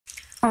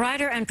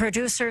Writer and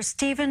producer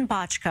Stephen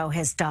Bochco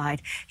has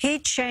died. He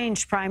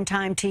changed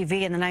primetime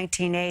TV in the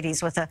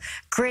 1980s with a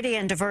gritty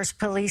and diverse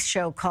police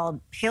show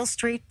called Hill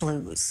Street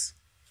Blues.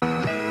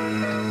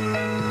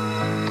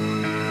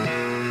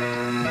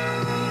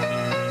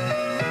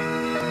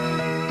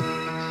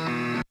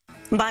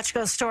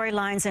 Bochco's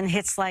storylines in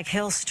hits like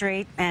Hill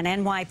Street and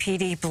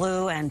NYPD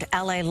Blue and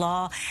LA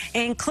Law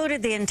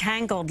included the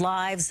entangled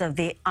lives of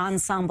the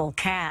ensemble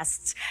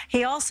casts.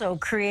 He also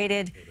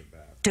created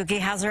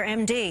Doogie Howser,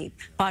 MD.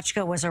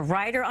 Bochco was a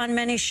writer on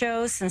many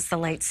shows since the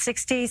late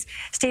 60s.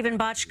 Stephen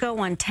Bochco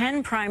won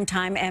 10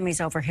 primetime Emmys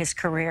over his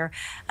career.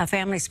 A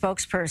family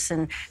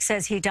spokesperson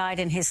says he died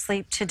in his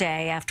sleep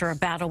today after a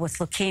battle with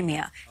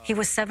leukemia. He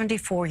was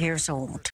 74 years old.